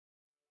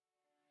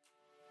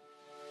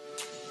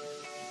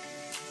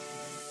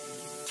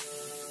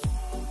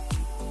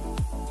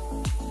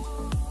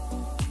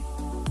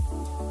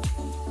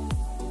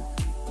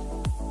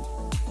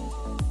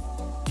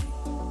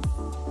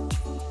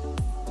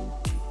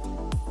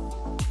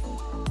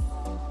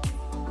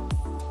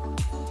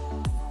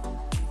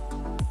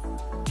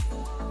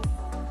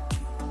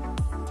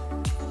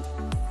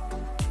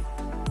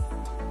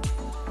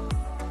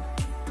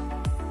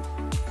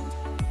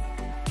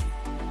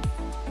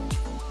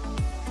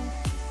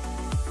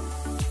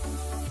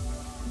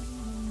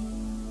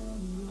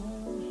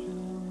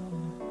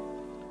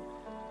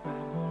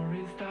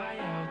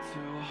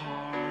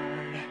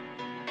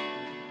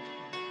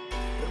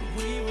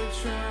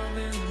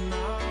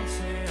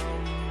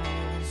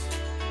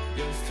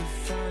just to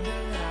find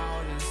out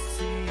how to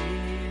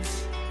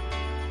cease.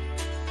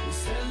 We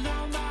set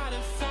down by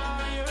the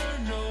fire,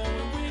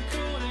 knowing we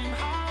could aim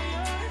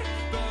higher,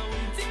 but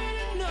we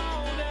didn't know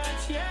that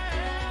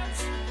yet.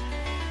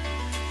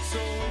 So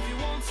if you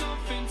want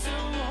something to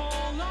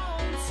hold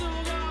on to,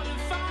 gotta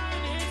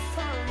find it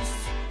first.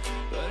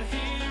 But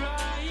here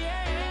I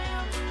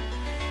am,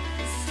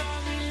 'cause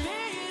I've been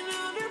laying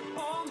under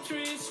palm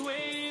trees,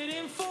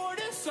 waiting for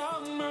the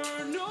summer,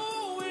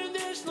 knowing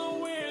there's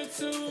nowhere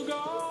to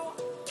go.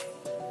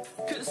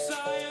 'Cause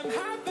I am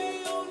happy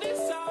on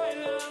this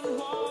island,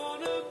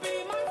 wanna be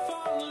my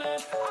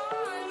farmland.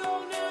 I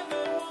don't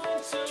ever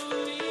want to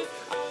leave,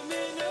 I'm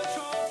in a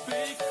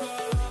tropic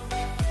club.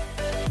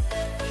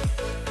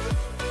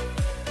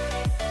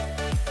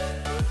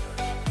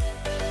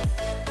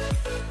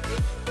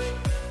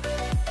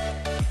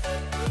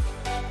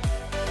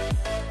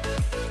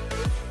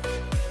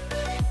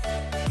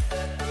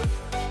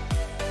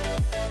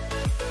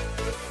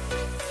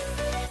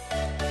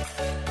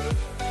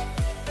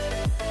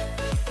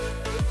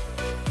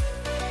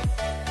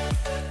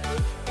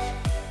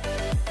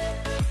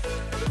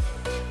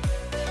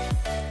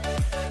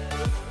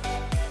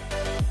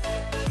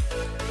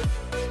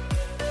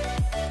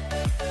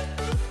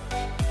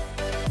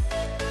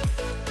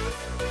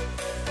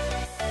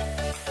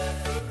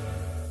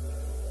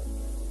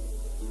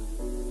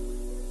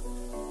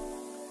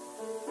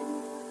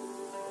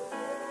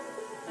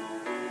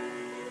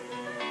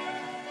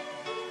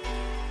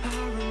 I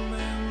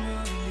remember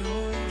the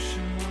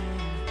ocean,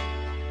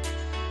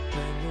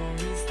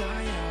 memories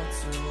die out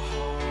too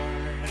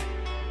hard.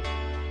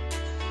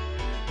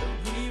 But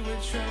we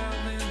were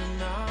traveling the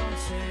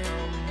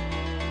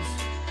mountains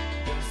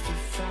just to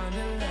find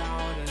the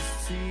loudest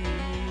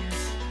seas.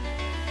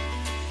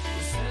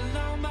 We sat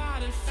down by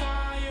the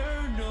fire,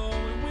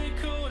 knowing we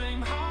could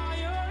aim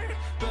higher,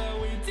 but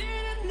we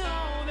didn't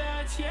know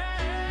that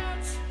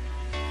yet.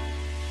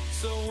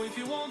 So if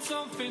you want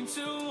something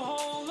to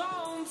hold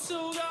on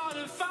to,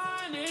 gotta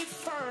find it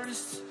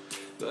first.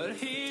 But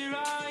here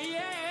I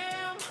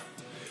am,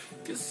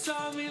 'cause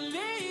I've been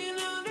laying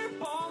under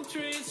palm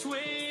trees,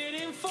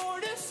 waiting for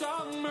the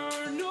summer,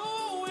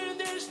 knowing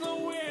there's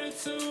nowhere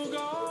to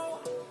go.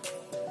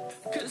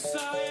 'Cause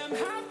I am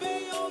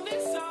happy on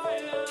this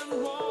island,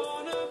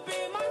 wanna be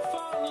my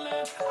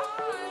farmland.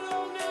 I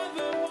don't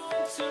ever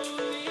want to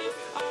leave,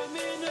 I'm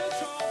in a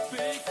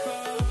tropic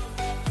club.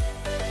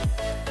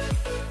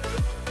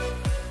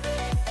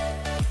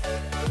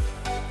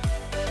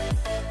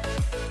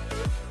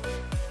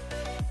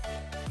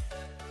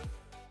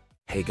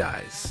 Hey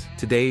guys,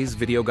 today's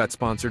video got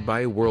sponsored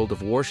by World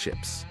of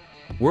Warships.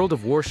 World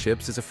of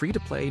Warships is a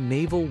free-to-play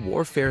naval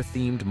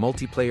warfare-themed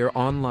multiplayer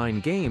online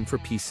game for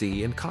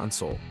PC and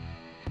console.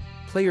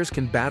 Players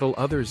can battle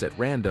others at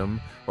random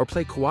or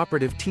play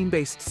cooperative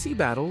team-based sea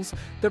battles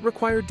that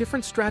require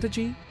different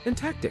strategy and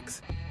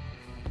tactics.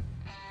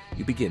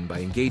 You begin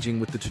by engaging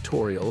with the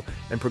tutorial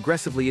and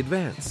progressively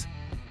advance,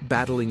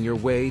 battling your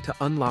way to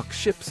unlock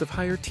ships of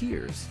higher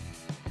tiers.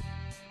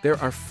 There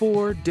are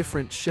 4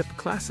 different ship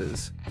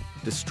classes: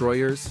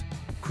 destroyers,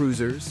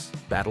 cruisers,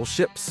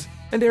 battleships,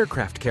 and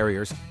aircraft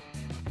carriers.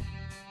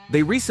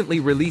 They recently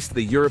released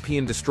the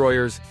European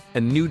destroyers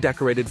and new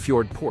decorated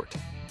fjord port.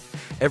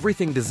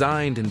 Everything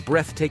designed in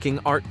breathtaking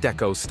Art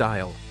Deco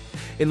style.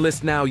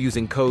 Enlist now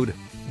using code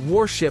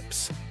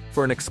WARSHIPS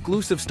for an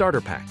exclusive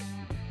starter pack.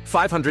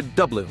 500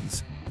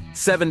 doubloons,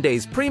 7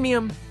 days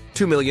premium,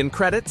 2 million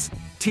credits,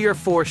 tier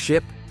 4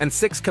 ship, and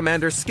 6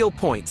 commander skill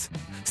points.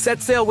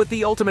 Set sail with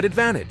the ultimate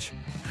advantage.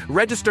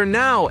 Register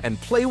now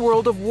and play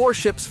World of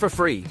Warships for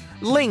free.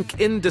 Link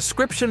in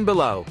description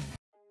below.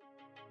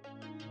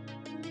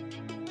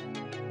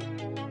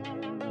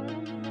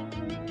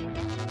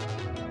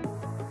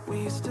 We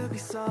used to be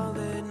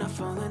solid, not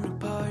falling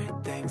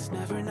apart. Things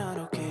never not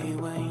okay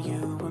when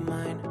you were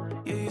mine.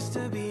 You used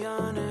to be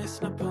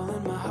honest, not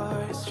pulling my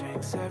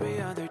heartstrings.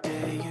 Every other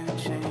day you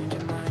change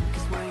your mind.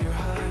 'Cause when you're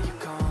high, you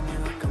call me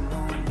like I'm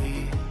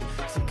lonely.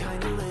 Some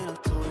kind of little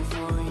toy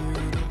for you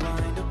to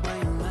wind up when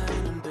you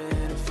land in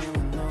bed and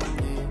feeling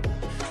lonely.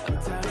 I'm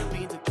tired of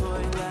being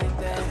deployed like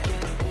that.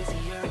 Getting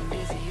busier and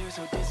busier,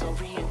 so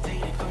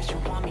disorientated. First you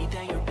want me,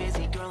 then you're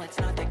busy. Girl, it's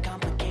not that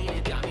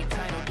complicated. Got me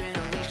tied up in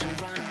a leash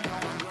and running,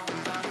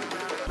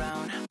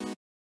 round,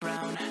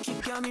 round. You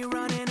got me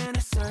running in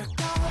a circle.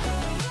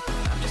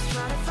 I'm just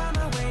trying to find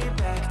my way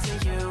back to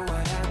you.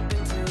 What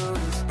happened to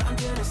us? I'm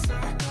in a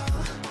circle.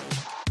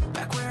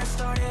 Back where I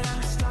started,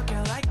 I'm stuck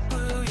in like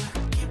glue. You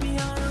keep me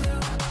on a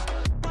loop.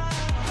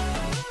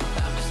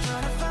 I'm just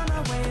trying to find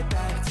my way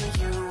back to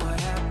you. What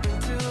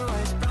happened to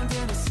us? I'm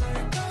in a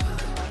circle.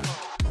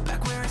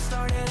 Back where I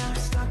started, I'm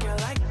stuck in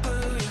like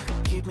glue. You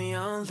keep me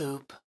on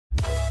loop.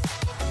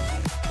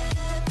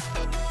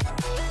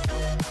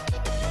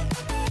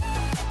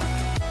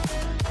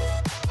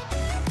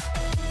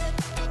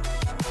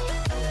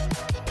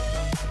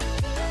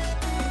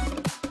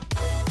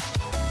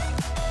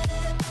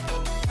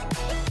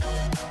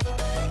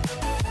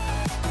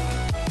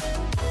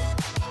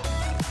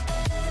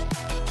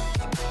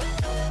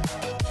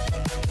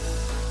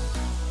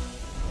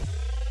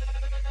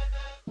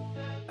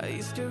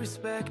 lost your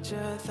respect,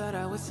 yeah, thought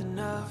I was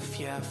enough.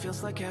 Yeah, it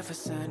feels like half a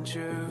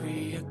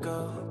century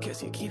ago.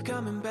 Guess you keep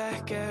coming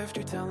back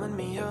after telling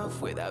me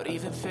off, without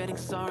even feeling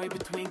sorry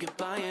between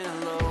goodbye and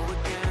hello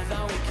again.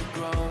 Thought we could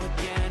grow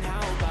again, how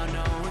about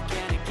no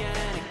again, again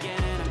and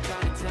again. I'm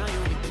trying to tell you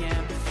we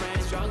can't be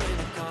friends, struggling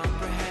to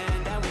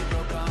comprehend that we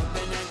broke up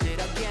and ended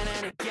again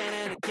and again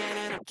and again.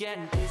 And I'm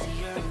getting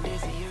busier and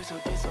busier, so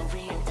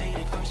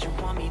disorientated. First you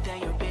want me,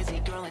 then you're busy,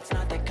 girl, it's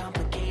not that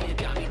complicated.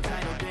 Got me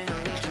tied up in a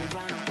leash,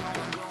 round and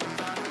round,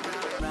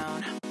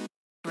 round,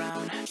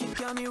 round. You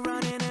got me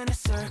running in a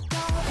circle.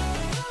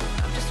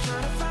 I'm just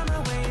trying to find my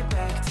way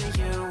back to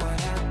you. What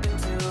happened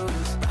to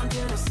us? Round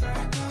in a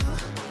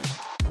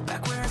circle.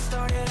 Back where I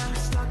started, I'm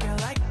stuck here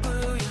like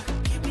glue. You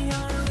keep me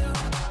on a loop.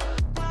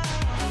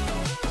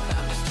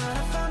 I'm just trying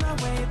to find my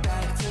way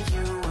back to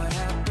you. What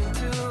happened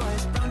to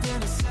us? Round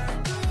in a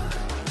circle.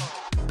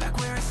 Back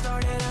where I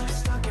started, I'm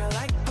stuck here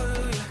like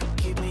glue. You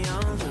keep me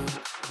on loop.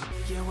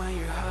 Yeah, when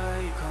you're high,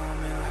 you call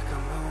me like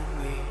I'm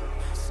lonely.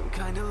 Some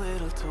kind of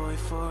little toy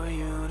for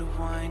you to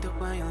wind up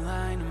when you're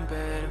lying in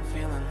bed and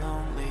feeling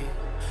lonely.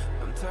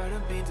 I'm tired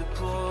of being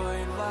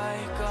deployed,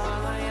 like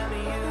all I am to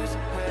use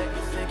a pet.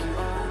 You think you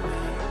own me?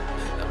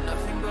 I'm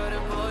nothing but a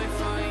boy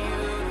for you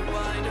to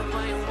wind up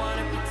when you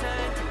wanna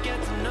pretend to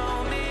get to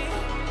know me.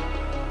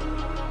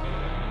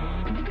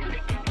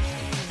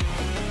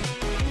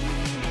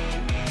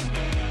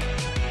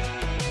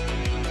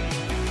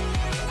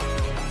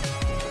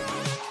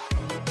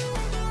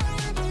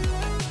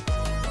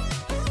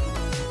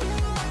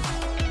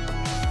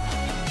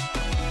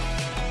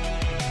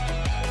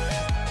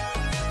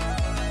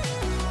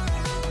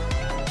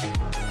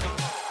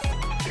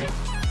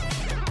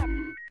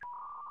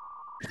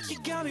 You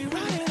got me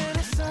running in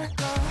a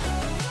circle.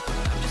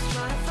 I'm just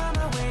trying to find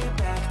my way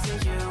back to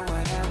you.